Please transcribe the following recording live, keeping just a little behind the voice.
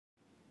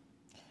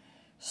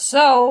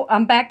So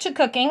I'm back to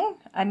cooking.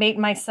 I made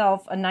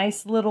myself a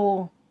nice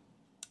little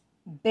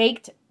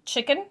baked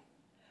chicken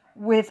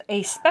with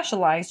a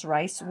specialized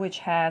rice, which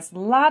has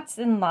lots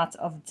and lots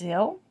of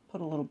dill. Put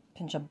a little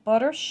pinch of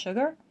butter,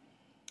 sugar.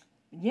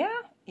 Yeah,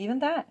 even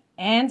that.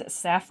 And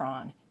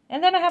saffron.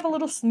 And then I have a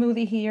little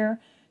smoothie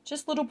here.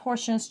 Just little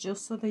portions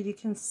just so that you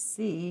can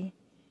see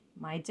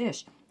my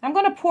dish. I'm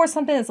going to pour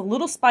something that's a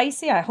little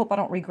spicy. I hope I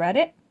don't regret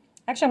it.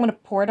 Actually, I'm going to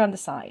pour it on the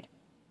side.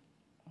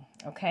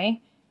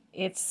 Okay.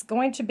 It's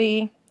going to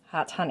be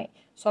hot honey.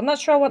 So I'm not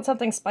sure I want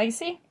something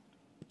spicy,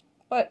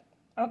 but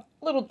a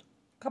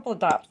couple of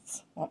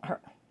dots won't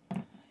hurt.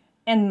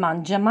 And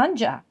manja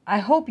manja. I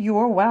hope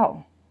you're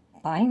well.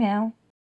 Bye now.